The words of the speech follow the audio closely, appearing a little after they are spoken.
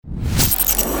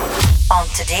on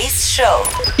today's show.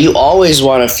 You always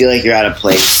want to feel like you're out of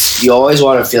place. You always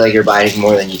want to feel like you're biting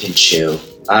more than you can chew.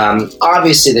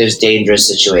 Obviously, there's dangerous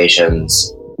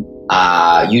situations.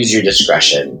 Use your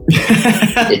discretion.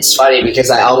 It's funny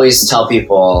because I always tell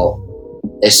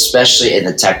people, especially in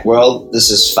the tech world,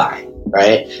 this is fine,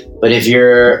 right? But if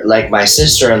you're like my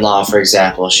sister-in-law, for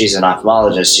example, she's an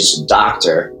ophthalmologist, she's a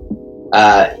doctor,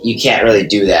 you can't really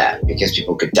do that because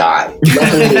people could die.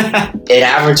 Luckily, in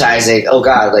advertising, oh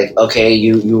God, like, okay,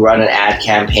 you run an ad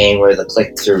campaign where the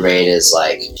click-through rate is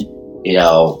like,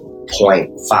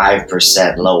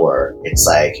 0.5% lower. It's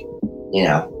like,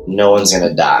 no one's going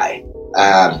to die.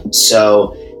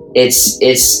 So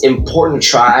it's important to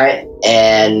try.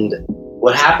 And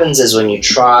what happens is when you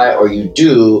try or you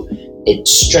do, it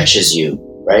stretches you,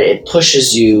 right? It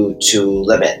pushes you to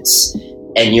limits.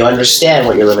 And you understand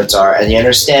what your limits are, and you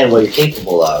understand what you're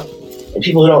capable of. And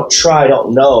people who don't try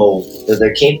don't know that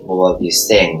they're capable of these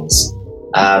things.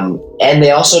 And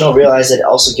they also don't realize that it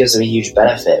also gives them a huge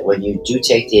benefit. When you do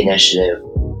take the initiative,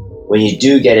 when you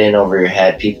do get in over your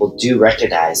head, people do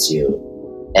recognize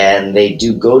you, and they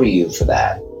do go to you for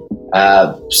that.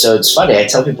 So it's funny. I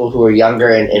tell people who are younger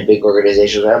in big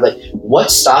organizations, I'm like,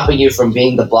 what's stopping you from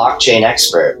being the blockchain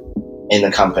expert in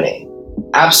the company?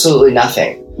 Absolutely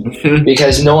nothing.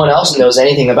 Because no one else knows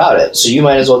anything about it. So you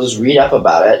might as well just read up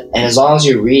about it. And as long as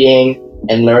you're reading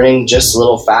and learning just a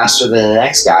little faster than the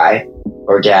next guy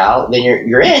or gal, then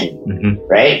you're in,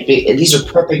 right? These are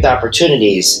perfect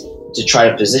opportunities to try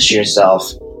to position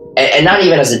yourself, and not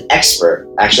even as an expert.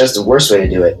 Actually, that's the worst way to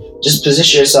do it. Just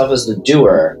position yourself as the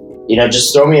doer.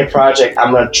 Just throw me a project.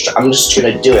 I'm just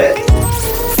gonna do it.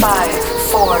 5,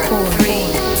 4, 3, 2,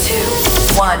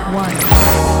 1.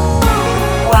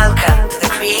 Welcome to the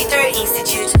Creator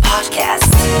Institute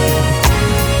podcast.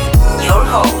 Your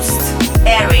host,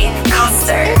 Erin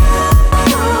Coster.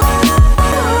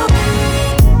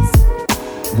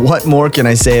 What more can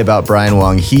I say about Brian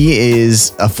Wong? He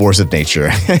is a force of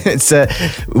nature.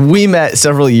 We met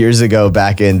several years ago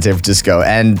back in San Francisco,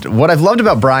 and what I've loved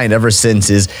about Brian ever since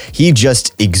is he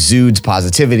just exudes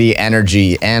positivity,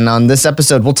 energy, and on this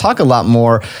episode, we'll talk a lot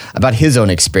more about his own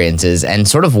experiences and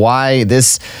sort of why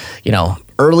this,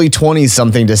 early 20s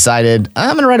something decided,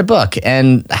 I'm going to write a book,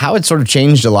 and how it sort of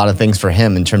changed a lot of things for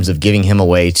him in terms of giving him a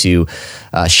way to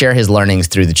share his learnings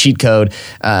through the cheat code.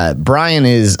 Brian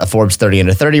is a Forbes 30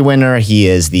 Under 30 winner. He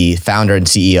is the founder and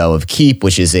CEO of Keep,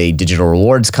 which is a digital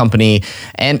rewards company,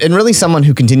 and really someone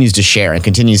who continues to share and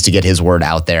continues to get his word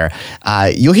out there.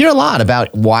 You'll hear a lot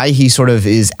about why he sort of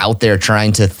is out there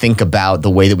trying to think about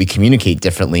the way that we communicate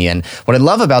differently. And what I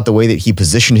love about the way that he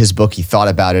positioned his book, he thought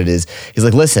about it, is he's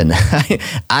like, listen,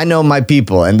 I know my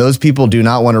people, and those people do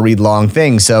not want to read long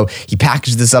things. So he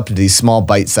packaged this up into these small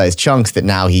bite-sized chunks that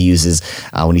now he uses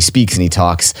when he speaks and he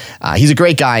talks. He's a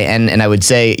great guy, and I would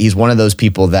say he's one of those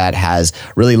people that has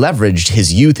really leveraged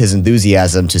his youth, his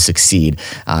enthusiasm to succeed.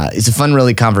 It's a fun,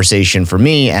 really conversation for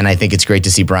me, and I think it's great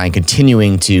to see Brian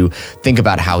continuing to think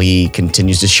about how he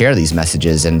continues to share these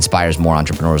messages and inspires more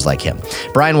entrepreneurs like him.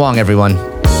 Brian Wong, everyone.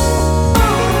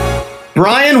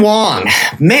 Brian Wong,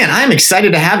 man, I'm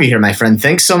excited to have you here, my friend.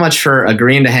 Thanks so much for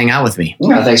agreeing to hang out with me.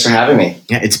 Yeah, thanks for having me.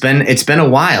 Yeah, it's been a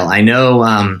while. I know.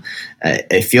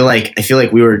 I feel like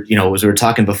we were, as we were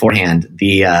talking beforehand,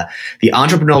 the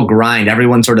entrepreneurial grind.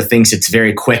 Everyone sort of thinks it's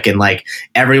very quick, and like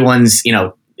everyone's,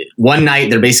 one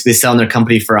night they're basically selling their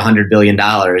company for $100 billion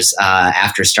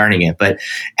after starting it. But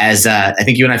as I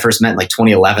think you and I first met in like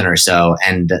 2011 or so,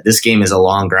 and this game is a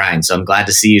long grind. So I'm glad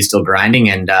to see you still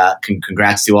grinding, and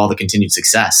congrats to all the continued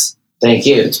success. Thank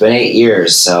you. It's been 8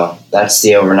 years, so that's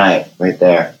the overnight right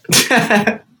there.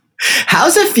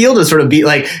 How's it feel to sort of be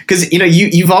like, because,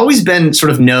 you've always been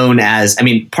sort of known as,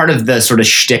 part of the sort of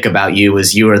shtick about you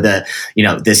is you were the,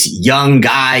 this young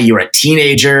guy, you were a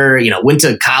teenager, went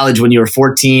to college when you were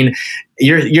 14.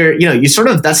 You sort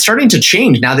of, that's starting to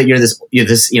change now that you're this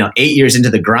 8 years into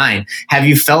the grind. Have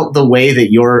you felt the way that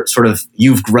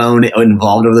you've grown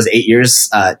involved over those 8 years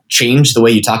change the way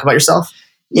you talk about yourself?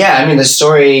 Yeah, the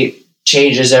story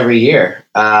changes every year,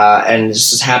 and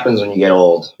this just happens when you get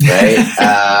old,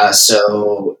 right?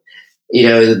 So, in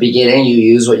the beginning, you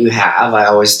use what you have. I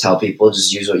always tell people,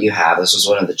 just use what you have. This was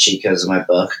one of the cheat codes of my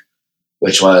book,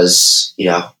 which was,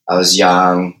 I was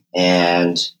young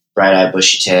and bright-eyed,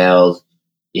 bushy-tailed,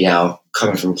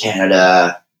 coming from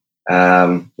Canada,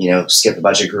 skipped a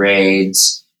bunch of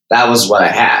grades. That was what I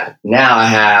had. Now I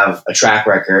have a track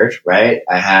record, right?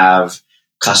 I have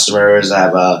customers. I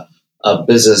have a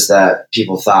business that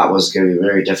people thought was going to be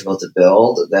very difficult to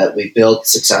build, that we built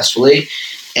successfully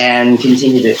and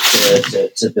continue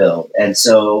to build. And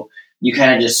so you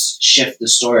kind of just shift the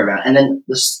story around. And then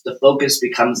the focus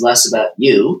becomes less about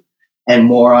you and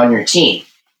more on your team.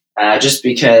 Just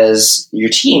because your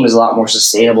team is a lot more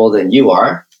sustainable than you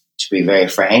are, to be very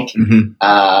frank,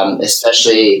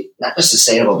 especially not just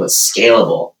sustainable, but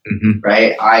scalable,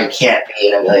 right? I can't be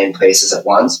in a million places at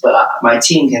once, but my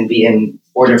team can be in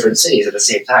 4 different cities at the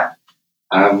same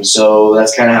time. So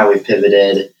that's kind of how we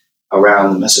pivoted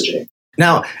around the messaging.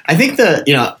 Now, I think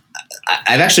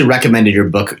I've actually recommended your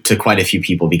book to quite a few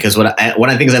people because one of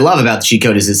the things I love about the cheat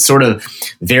code is it's sort of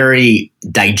very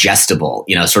digestible,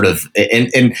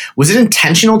 and was it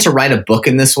intentional to write a book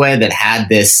in this way that had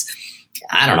this,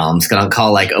 I don't know, I'm just going to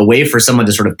call like a way for someone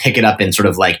to sort of pick it up and sort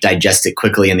of like digest it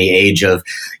quickly in the age of,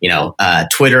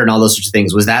 Twitter and all those sorts of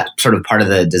things. Was that sort of part of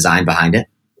the design behind it?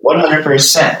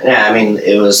 100%. Yeah. I mean,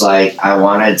 it was like, I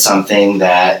wanted something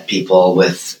that people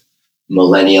with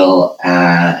millennial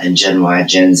and Gen Y,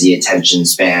 Gen Z attention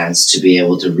spans to be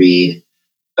able to read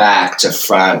back to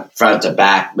front, front to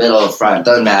back, middle, front,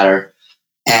 doesn't matter,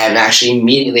 and actually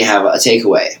immediately have a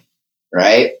takeaway,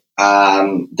 right?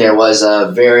 There was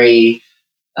a very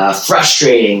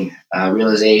frustrating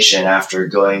realization after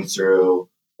going through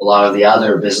a lot of the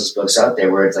other business books out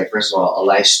there where it's like, first of all, a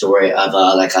life story of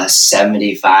a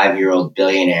 75-year-old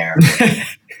billionaire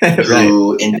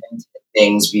who invented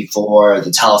things before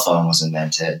the telephone was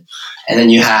invented. And then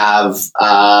you have,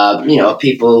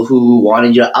 people who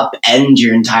wanted you to upend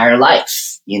your entire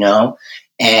life,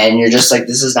 and you're just like,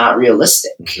 this is not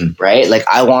realistic, right? Like,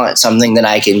 I want something that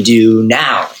I can do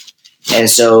now. And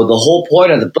so the whole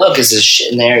point of the book is this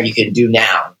shit in there you can do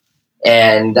now.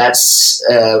 And that's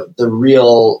the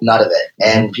real nut of it.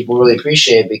 And people really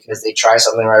appreciate it because they try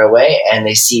something right away and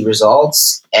they see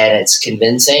results and it's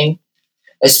convincing.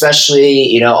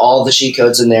 Especially, all the cheat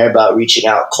codes in there about reaching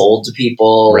out cold to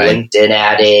people, right. LinkedIn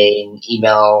adding,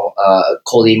 email,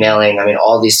 cold emailing. I mean,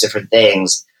 all these different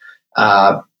things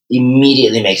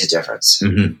immediately makes a difference.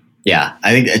 Yeah,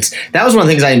 I think that was one of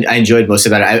the things I enjoyed most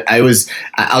about it.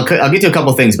 I'll get to a couple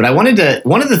of things, but one of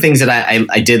the things that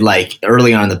I did like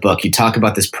early on in the book, you talk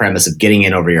about this premise of getting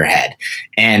in over your head.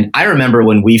 And I remember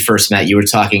when we first met, you were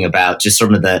talking about just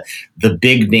sort of the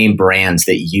big name brands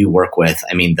that you work with.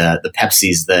 I mean, the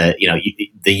Pepsis, the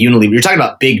Unilever, you're talking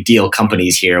about big deal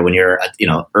companies here when you're,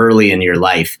 early in your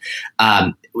life.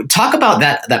 Talk about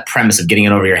that premise of getting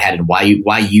it over your head and why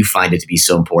you find it to be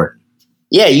so important.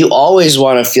 Yeah, you always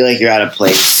want to feel like you're out of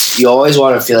place. You always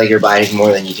want to feel like you're biting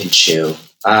more than you can chew.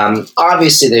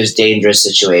 Obviously, there's dangerous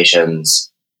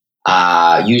situations.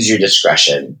 Use your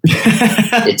discretion.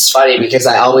 It's funny because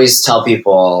I always tell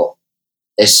people,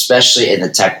 especially in the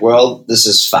tech world, this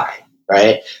is fine,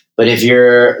 right? But if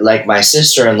you're like my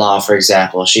sister-in-law, for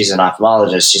example, she's an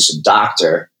ophthalmologist, she's a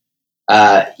doctor.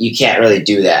 You can't really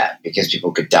do that because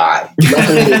people could die.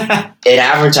 Luckily, in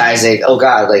advertising, oh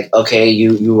God, like, okay,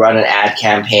 you run an ad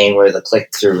campaign where the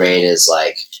click-through rate is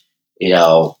like,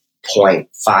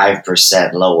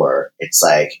 0.5% lower. It's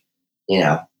like,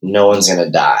 no one's going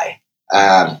to die.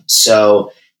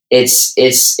 So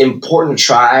it's important to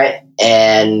try.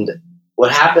 And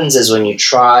what happens is when you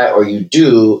try or you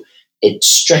do, it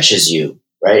stretches you,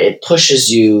 right? It pushes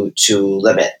you to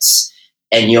limits.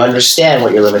 And you understand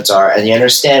what your limits are and you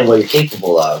understand what you're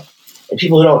capable of. And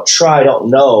people who don't try don't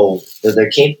know that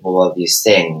they're capable of these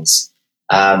things.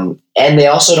 And they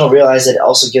also don't realize that it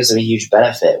also gives them a huge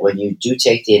benefit. When you do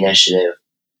take the initiative,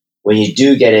 when you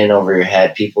do get in over your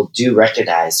head, people do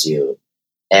recognize you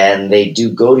and they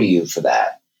do go to you for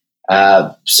that.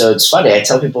 So it's funny. I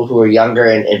tell people who are younger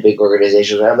in big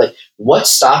organizations, I'm like, what's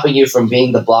stopping you from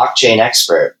being the blockchain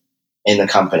expert in the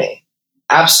company?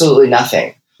 Absolutely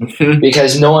nothing.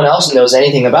 Because no one else knows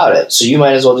anything about it. So you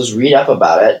might as well just read up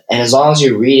about it. And as long as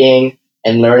you're reading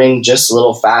and learning just a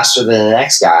little faster than the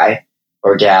next guy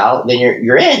or gal, then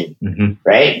you're in,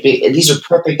 right? These are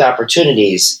perfect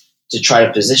opportunities to try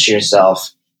to position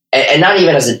yourself. And not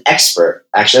even as an expert.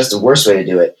 Actually, that's the worst way to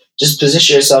do it. Just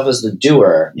position yourself as the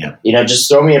doer. Yeah. Just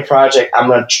throw me a project.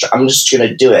 I'm just going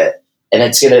to do it. And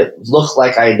it's going to look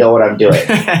like I know what I'm doing.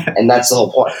 And that's the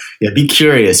whole point. Yeah, be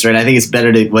curious, right? I think it's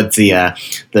better to, what's the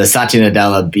Satya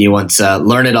Nadella, be once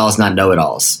learn it alls, not know it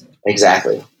alls.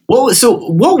 Exactly. Well, so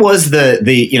what was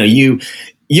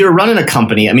you're running a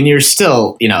company. I mean, you're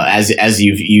still, as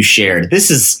you shared, this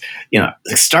is,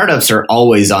 startups are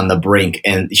always on the brink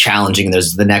and challenging.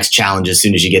 There's the next challenge as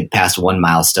soon as you get past one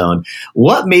milestone.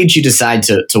 What made you decide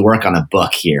to work on a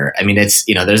book here? I mean, it's,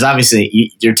 there's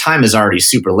obviously, your time is already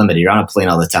super limited. You're on a plane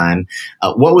all the time.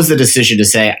 What was the decision to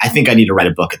say, I think I need to write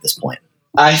a book at this point?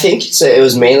 I think it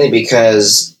was mainly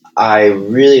because I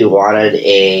really wanted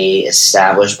a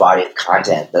established body of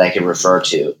content that I could refer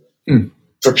to.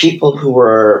 for people who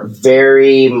were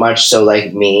very much so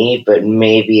like me, but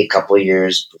maybe a couple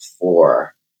years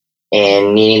before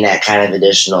and needing that kind of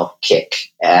additional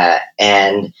kick.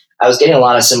 And I was getting a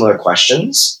lot of similar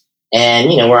questions. And,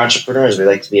 we're entrepreneurs. We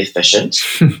like to be efficient.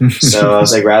 So I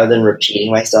was like, rather than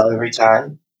repeating myself every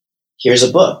time, here's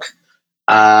a book.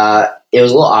 It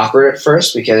was a little awkward at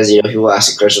first because, people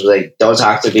ask the question, like, don't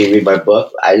talk to me, read my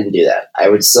book. I didn't do that. I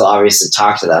would still obviously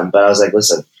talk to them, but I was like,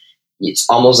 listen, it's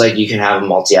almost like you can have a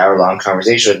multi-hour long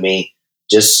conversation with me.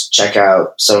 Just check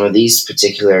out some of these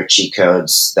particular cheat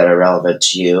codes that are relevant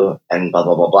to you and blah,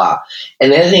 blah, blah, blah.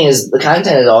 And the other thing is the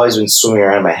content has always been swimming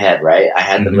around in my head, right? I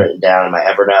had them written down in my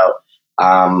Evernote.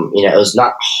 It was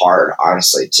not hard,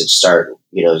 honestly, to start,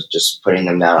 just putting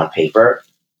them down on paper.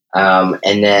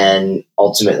 And then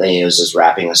ultimately it was just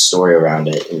wrapping a story around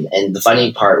it. And the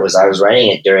funny part was I was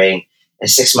writing it during a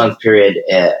 6-month period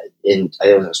I think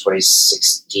it was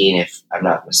 2016, if I'm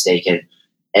not mistaken.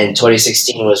 And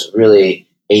 2016 was really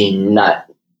a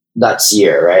nuts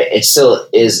year, right? It still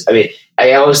is. I mean,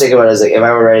 I always think about it as like, if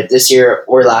I were to write it this year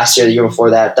or last year, the year before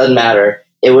that, doesn't matter.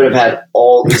 It would have had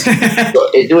all this,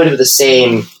 it would have the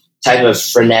same type of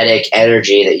frenetic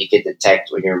energy that you could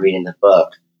detect when you're reading the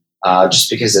book, just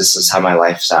because this is how my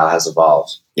lifestyle has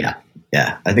evolved.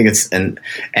 Yeah, I think it's and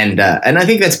I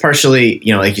think that's partially,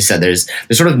 like you said, there's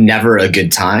sort of never a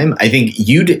good time. I think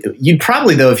you'd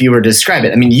probably, though, if you were to describe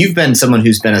it, I mean, you've been someone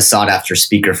who's been a sought after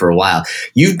speaker for a while.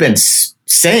 You've been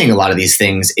saying a lot of these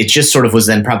things. It just sort of was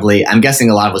then probably, I'm guessing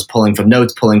a lot of was pulling from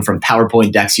notes, pulling from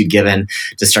PowerPoint decks you'd given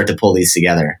to start to pull these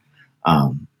together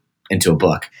into a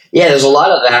book. Yeah, there's a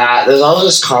lot of that. There's all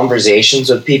those conversations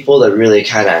with people that really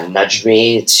kind of nudged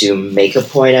me to make a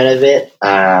point out of it.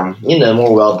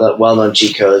 More well-known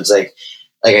cheat codes, like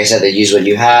I said, the use what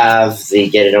you have, the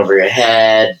get it over your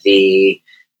head, the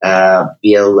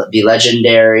be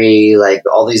legendary, like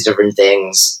all these different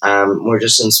things. We're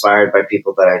just inspired by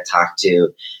people that I talk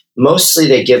to. Mostly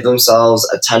they give themselves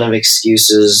a ton of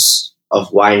excuses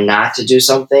of why not to do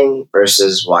something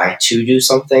versus why to do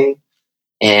something.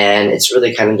 And it's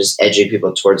really kind of just edging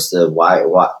people towards the why,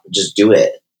 just do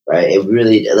it, right? It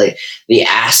really, like, the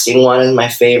asking one is my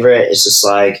favorite. It's just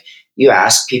like, you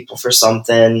ask people for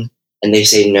something and they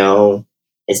say no.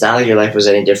 It's not like your life was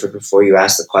any different before you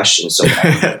asked the question. So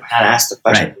not ask the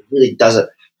question. Right. It really doesn't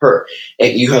hurt.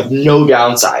 You have no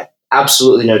downside,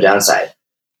 absolutely no downside.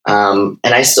 And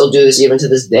I still do this even to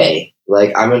this day.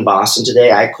 Like, I'm in Boston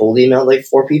today. I cold emailed like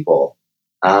 4 people.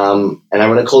 And I'm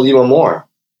going to cold email more.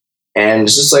 And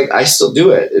it's just like, I still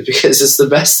do it because it's the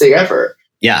best thing ever.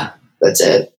 Yeah. That's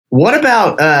it. What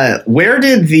about,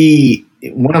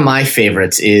 one of my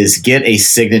favorites is get a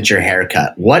signature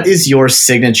haircut. What is your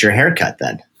signature haircut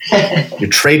then? Your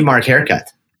trademark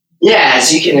haircut? Yeah,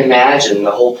 as you can imagine,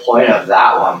 the whole point of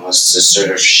that one was to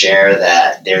sort of share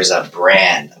that there's a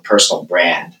brand, a personal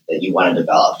brand that you want to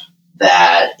develop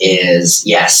that is,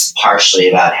 yes, partially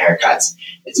about haircuts.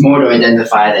 It's more to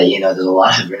identify that, there's a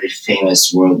lot of really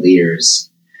famous world leaders,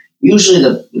 usually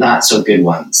the not so good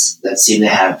ones that seem to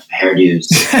have hairdos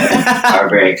that are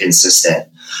very consistent.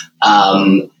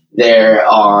 There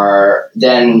are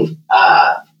then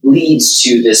leads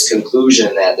to this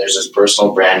conclusion that there's this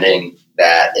personal branding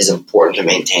that is important to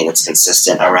maintain that's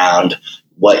consistent around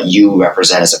what you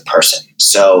represent as a person.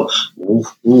 So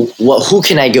who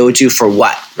can I go to for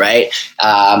what, right?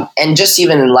 And just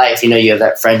even in life, you have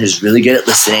that friend who's really good at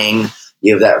listening.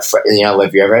 You have that,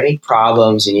 if you ever have any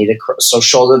problems, you need a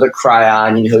shoulder to cry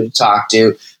on, you know who to talk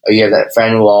to. Or you have that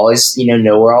friend who will always,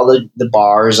 know where all the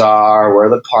bars are, where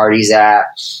the party's at.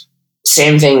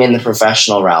 Same thing in the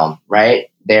professional realm, right?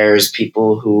 There's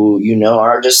people who,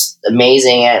 are just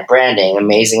amazing at branding,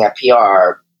 amazing at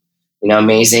PR,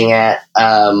 amazing at,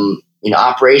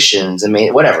 operations,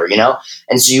 whatever,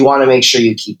 And so you want to make sure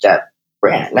you keep that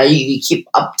brand. Now you keep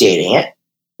updating it,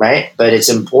 right? But it's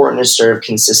important to sort of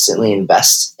consistently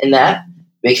invest in that,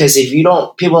 because if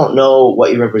people don't know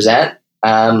what you represent,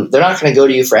 they're not going to go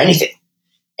to you for anything.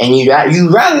 And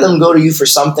you'd rather them go to you for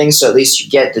something, so at least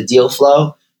you get the deal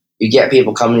flow. You get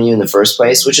people coming to you in the first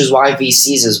place, which is why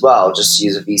VCs as well, just to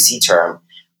use a VC term,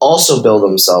 also build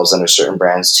themselves under certain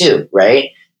brands too,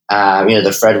 right?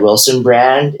 The Fred Wilson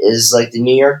brand is like the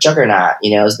New York juggernaut,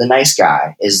 is the nice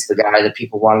guy, is the guy that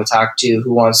people want to talk to,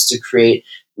 who wants to create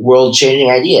world-changing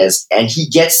ideas. And he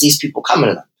gets these people coming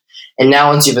to them. And now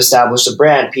once you've established a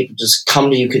brand, people just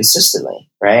come to you consistently,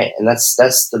 right? And that's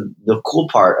the cool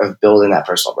part of building that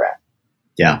personal brand.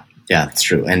 Yeah. Yeah, that's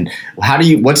true. And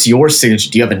what's your signature?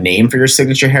 Do you have a name for your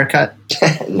signature haircut?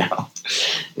 No.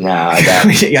 No, I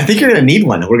don't. I think you're going to need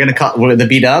one. We're going to call the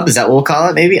B-dub. Is that what we'll call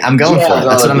it? Maybe I'm going for it.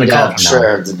 That's what I'm going to call it.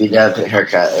 Sure, the B-dub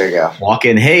haircut. There you go. Walk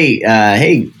in. Hey,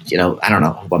 I don't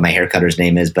know what my haircutter's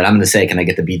name is, but I'm going to say, can I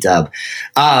get the B-dub?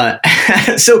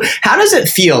 So how does it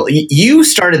feel? You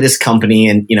started this company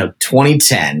in,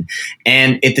 2010.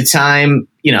 And at the time,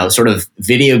 sort of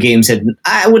video games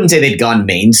I wouldn't say they'd gone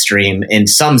mainstream in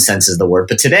some sense of the word,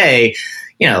 but today,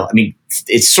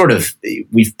 it's sort of,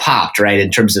 we've popped, right, in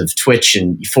terms of Twitch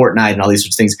and Fortnite and all these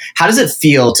sorts of things. How does it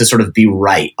feel to sort of be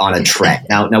right on a trend?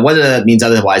 Now, whether that means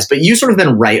otherwise, but you sort of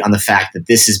been right on the fact that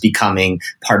this is becoming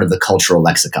part of the cultural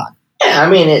lexicon.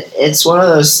 Yeah, it's one of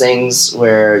those things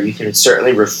where you can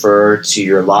certainly refer to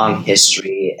your long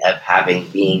history of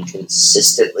being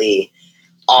consistently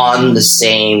on the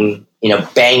same,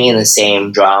 banging the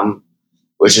same drum,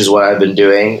 which is what I've been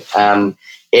doing.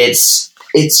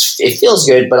 It feels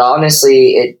good, but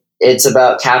honestly, it's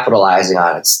about capitalizing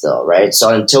on it still, right?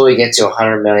 So until we get to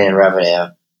 100 million in revenue,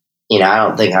 I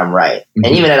don't think I'm right. Mm-hmm.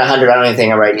 And even at 100, I don't even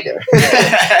think I'm right either.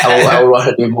 I would want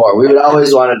to do more. We would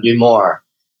always want to do more,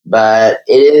 but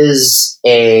it is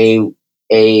definitely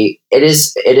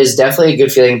a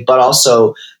good feeling. But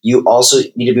also, you also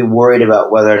need to be worried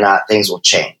about whether or not things will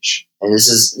change. And this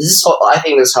is I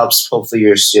think this helps hopefully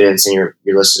your students and your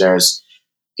listeners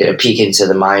get a peek into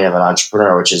the mind of an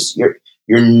entrepreneur, which is you're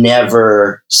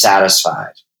never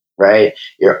satisfied, right?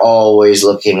 You're always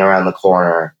looking around the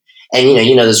corner. And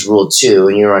you know this rule too,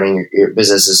 when you're running your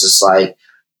business, is just like,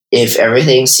 if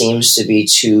everything seems to be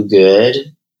too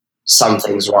good,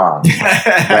 something's wrong,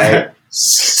 right?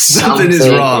 Something is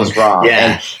wrong.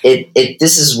 Yeah. And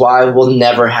this is why we'll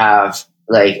never have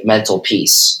like mental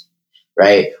peace,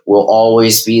 right? We'll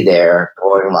always be there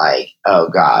going like, oh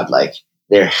God, like,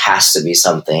 there has to be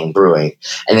something brewing.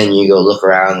 And then you go look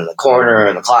around in the corner,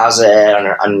 in the closet,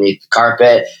 underneath the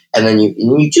carpet, and then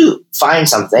you do find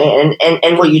something.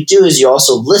 And what you do is you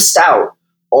also list out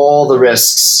all the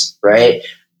risks, right?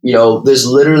 There's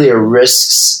literally a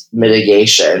risks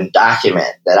mitigation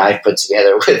document that I've put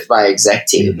together with my exec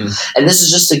team. Mm-hmm. And this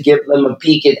is just to give them a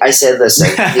peek. I said, listen,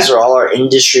 these are all our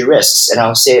industry risks. And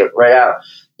I'll say it right out.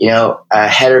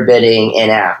 Header bidding in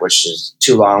app, which is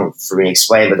too long for me to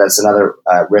explain, but that's another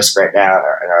risk right now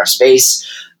in our space.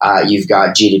 You've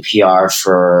got GDPR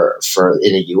for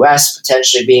in the US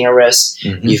potentially being a risk.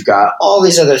 Mm-hmm. You've got all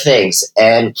these other things,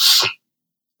 and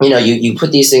you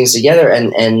put these things together,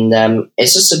 and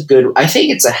it's just I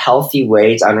think it's a healthy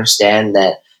way to understand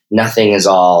that nothing is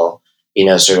all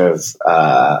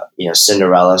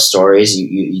Cinderella stories.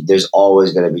 There's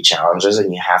always going to be challenges,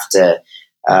 and you have to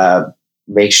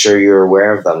make sure you're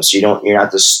aware of them, so you're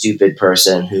not the stupid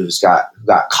person who got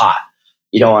caught.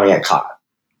 You don't want to get caught.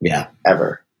 Yeah,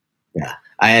 ever. Yeah,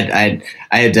 I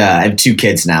have two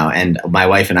kids now, and my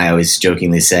wife and I always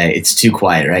jokingly say it's too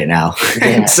quiet right now.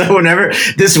 Yeah. So whenever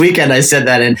this weekend I said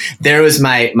that, and there was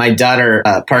my daughter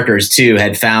Parker's too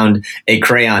had found a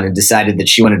crayon and decided that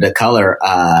she wanted to color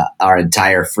our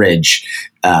entire fridge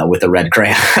with a red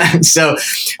crayon. So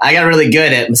I got really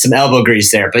good at some elbow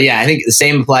grease there. But yeah, I think the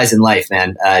same applies in life,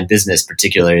 man. Business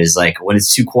particularly is like, when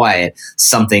it's too quiet,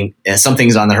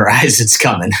 something's on the horizon. It's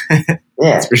coming.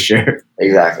 Yeah, that's for sure.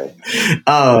 Exactly.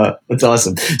 Oh, that's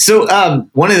awesome. So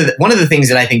one of the things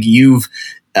that I think you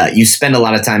spend a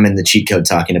lot of time in the cheat code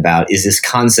talking about is this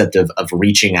concept of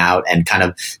reaching out and kind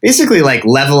of basically like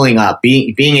leveling up,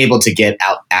 being able to get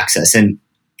out access. And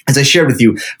as I shared with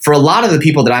you, for a lot of the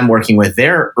people that I'm working with,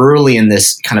 they're early in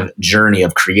this kind of journey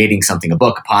of creating something, a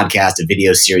book, a podcast, a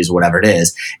video series, whatever it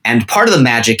is. And part of the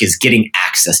magic is getting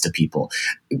access to people.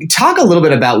 Talk a little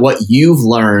bit about what you've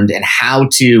learned and how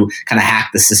to kind of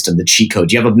hack the system, the cheat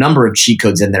code. You have a number of cheat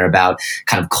codes in there about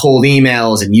kind of cold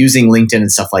emails and using LinkedIn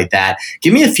and stuff like that.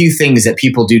 Give me a few things that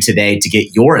people do today to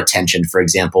get your attention, for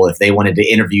example, if they wanted to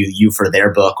interview you for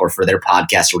their book or for their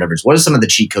podcast or whatever. What are some of the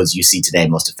cheat codes you see today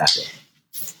most effective?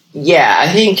 Yeah, I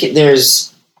think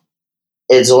it's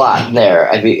a lot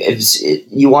there.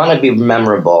 You want to be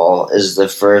memorable is the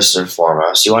first and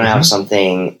foremost. You want to have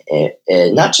something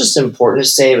not just important to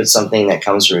say, but something that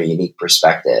comes from a unique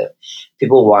perspective.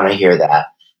 People want to hear that.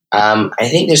 I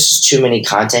think there's just too many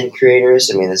content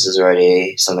creators. I mean, this is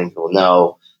already something people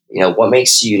know. What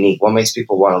makes you unique? What makes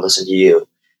people want to listen to you?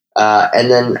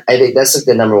 And then I think that's like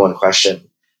the number one question.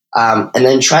 And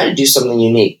then try to do something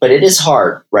unique, but it is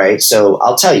hard, right? So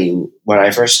I'll tell you, when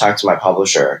I first talked to my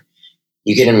publisher,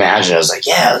 you can imagine, I was like,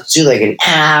 yeah, let's do like an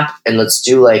app, and let's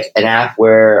do like an app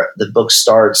where the book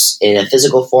starts in a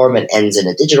physical form and ends in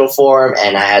a digital form.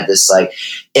 And I had this like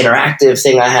interactive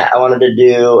thing I wanted to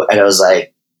do. And I was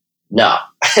like, no,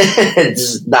 It's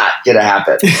just not going to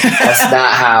happen. That's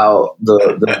not how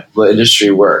the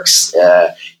industry works.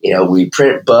 We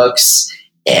print books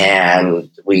and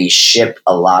we ship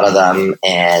a lot of them,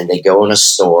 and they go into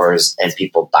stores and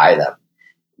people buy them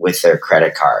with their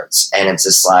credit cards. And it's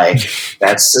just like,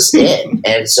 that's just it.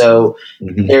 And so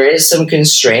there is some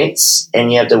constraints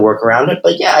and you have to work around it.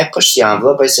 But yeah, I pushed the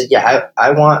envelope. I said, yeah,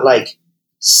 I want like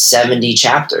 70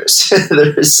 chapters.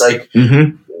 There's like,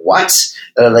 what?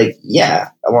 And I'm like, yeah,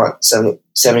 I want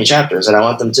 70 chapters, and I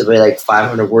want them to be like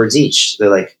 500 words each. They're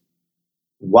like,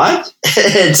 what?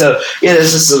 And so,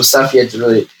 this is some stuff you had to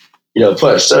really,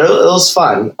 push. So it was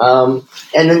fun. And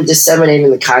then disseminating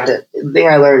the content. The thing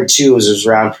I learned too was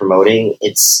around promoting.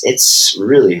 It's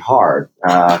really hard.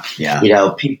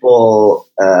 People,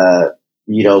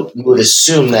 you would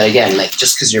assume that, again, like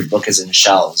just because your book is in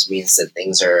shelves means that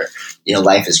things are,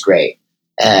 life is great.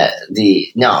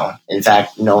 No, in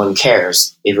fact, no one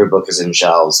cares if your book is in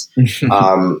shelves.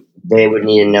 They would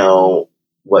need to know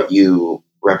what you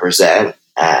represent,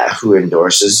 who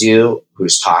endorses you,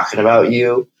 who's talking about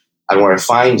you, and where to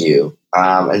find you.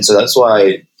 And so that's why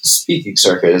the speaking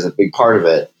circuit is a big part of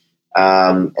it.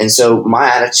 And so my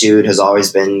attitude has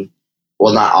always been,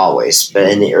 well, not always, but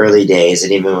in the early days,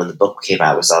 and even when the book came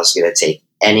out, was I was going to take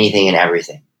anything and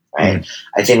everything, right?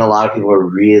 I think a lot of people are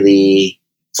really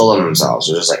full of themselves.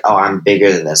 They're just like, oh, I'm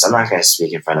bigger than this. I'm not going to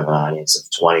speak in front of an audience of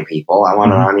 20 people. I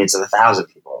want an audience of 1,000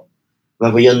 people.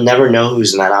 But you'll never know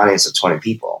who's in that audience of 20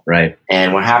 people. Right.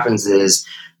 And what happens is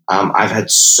I've had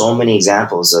so many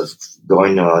examples of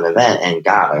going to an event and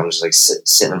God, I'm just like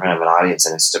sitting in front of an audience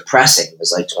and it's depressing.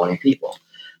 There's like 20 people.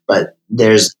 But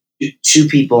there's 2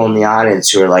 people in the audience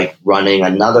who are like running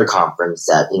another conference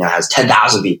that, has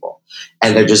 10,000 people.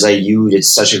 And they're just like, you did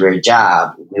such a great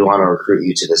job. We want to recruit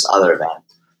you to this other event.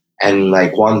 And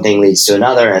like one thing leads to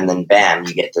another, and then bam,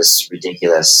 you get this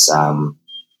ridiculous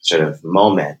sort of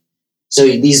moment. So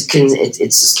it's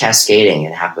just cascading.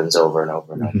 It happens over and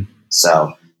over and over.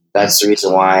 So that's the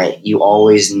reason why you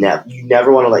always you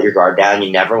never want to let your guard down.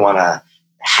 You never want to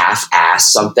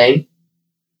half-ass something.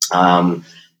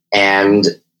 And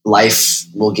life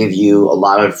will give you a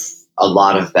lot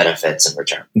of benefits in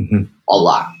return. A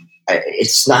lot.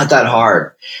 It's not that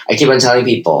hard. I keep on telling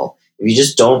people, if you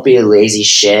just don't be a lazy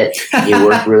shit, you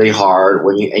work really hard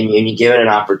when you give it an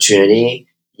opportunity,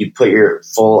 you put your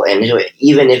full into it,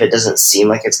 even if it doesn't seem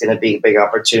like it's going to be a big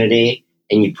opportunity,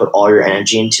 and you put all your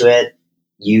energy into it,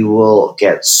 you will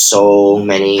get so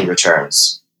many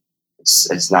returns.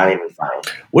 It's not even funny.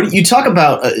 What you talk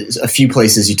about a few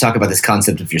places, you talk about this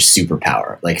concept of your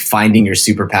superpower, like finding your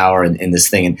superpower in this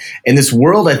thing. And in this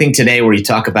world, I think today where you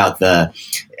talk about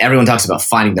everyone talks about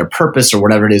finding their purpose or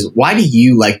whatever it is. Why do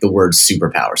you like the word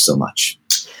superpower so much?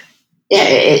 Yeah,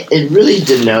 it really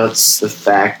denotes the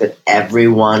fact that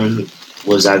everyone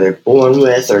was either born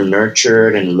with or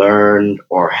nurtured and learned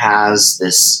or has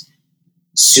this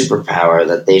superpower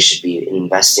that they should be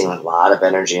investing a lot of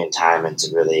energy and time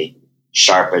into really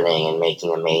sharpening and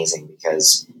making amazing,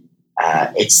 because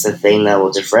it's the thing that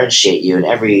will differentiate you. And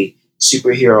every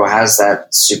superhero has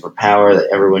that superpower that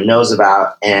everyone knows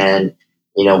about. And,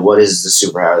 what is the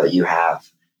superpower that you have?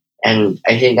 And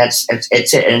I think it's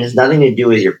it. And it's nothing to do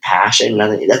with your passion.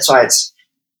 That's why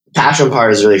the passion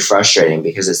part is really frustrating,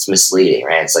 because it's misleading,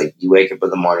 right? It's like you wake up in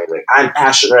the morning, like, I'm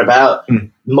passionate about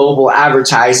mobile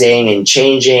advertising and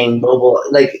changing mobile.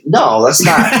 Like, no, that's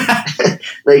not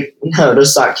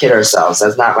let's not kid ourselves.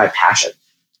 That's not my passion.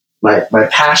 My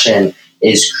passion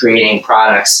is creating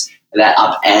products that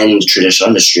upend traditional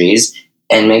industries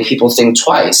and make people think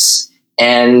twice.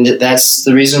 And that's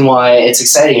the reason why it's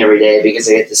exciting every day, because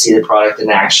I get to see the product in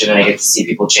action and I get to see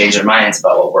people change their minds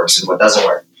about what works and what doesn't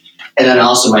work. And then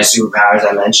also my superpowers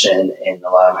I mentioned in a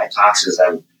lot of my talks is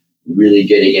I'm really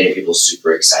good at getting people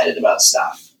super excited about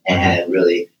stuff and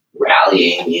really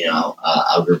rallying,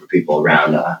 a group of people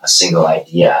around a single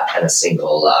idea and a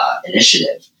single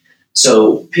initiative.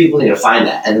 So people need to find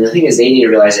that. And the thing is, they need to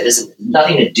realize it isn't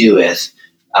nothing to do with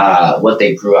what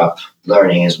they grew up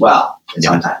learning as well.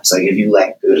 Sometimes, like if you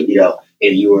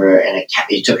if you were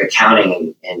you took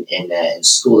accounting in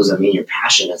school, doesn't mean your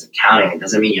passion is accounting. It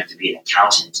doesn't mean you have to be an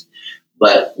accountant.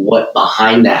 But what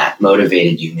behind that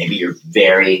motivated you? Maybe you're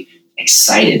very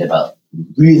excited about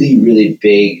really, really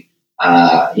big,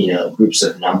 groups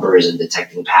of numbers and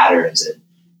detecting patterns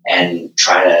and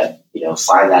try to,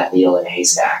 find that needle in a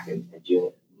haystack and do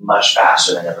it much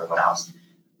faster than everyone else.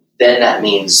 Then that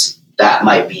means that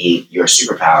might be your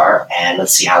superpower, and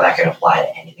let's see how that can apply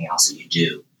to anything else that you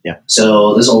do. Yeah.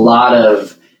 So there's a lot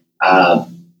of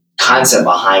concept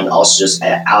behind also just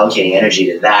allocating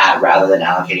energy to that rather than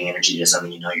allocating energy to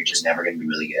something you're just never going to be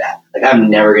really good at. Like, I'm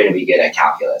never going to be good at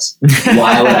calculus.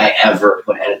 Why would I ever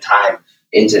put any time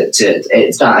into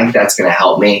it's not like that's going to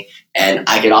help me. And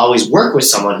I can always work with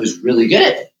someone who's really good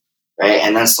at it, right?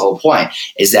 And that's the whole point,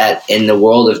 is that in the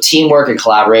world of teamwork and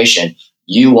collaboration,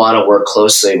 you want to work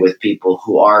closely with people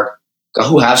who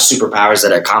have superpowers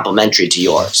that are complementary to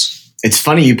yours. It's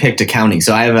funny you picked accounting.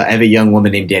 So I have a young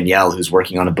woman named Danielle who's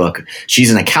working on a book.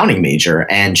 She's an accounting major,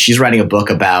 and she's writing a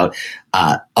book about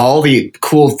all the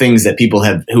cool things that people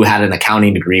who had an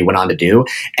accounting degree went on to do.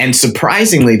 And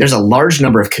surprisingly, there's a large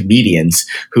number of comedians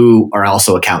who are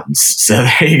also accountants. So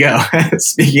there you go.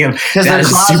 Speaking of, because they're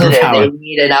closeted, they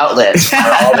need an outlet for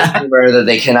all the humor that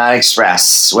they cannot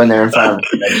express when they're in front of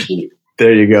the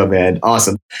There you go, man.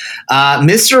 Awesome.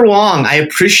 Mr. Wong, I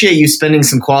appreciate you spending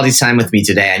some quality time with me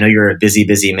today. I know you're a busy,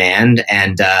 busy man,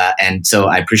 and so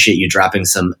I appreciate you dropping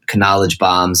some knowledge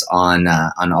bombs on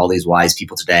all these wise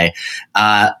people today.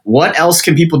 What else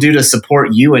can people do to support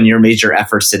you and your major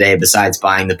efforts today besides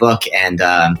buying the book and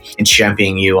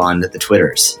championing you on the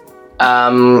Twitters?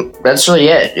 That's really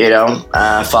it.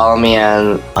 Follow me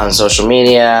on social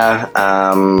media.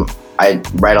 I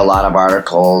write a lot of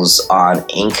articles on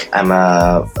Inc. I'm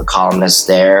a columnist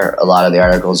there. A lot of the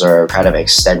articles are kind of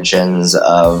extensions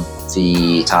of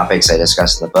the topics I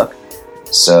discussed in the book.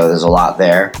 So there's a lot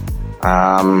there.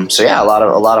 A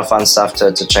lot of fun stuff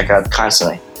to check out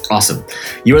constantly. Awesome.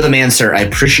 You are the man, sir. I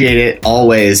appreciate it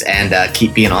always, and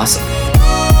keep being awesome.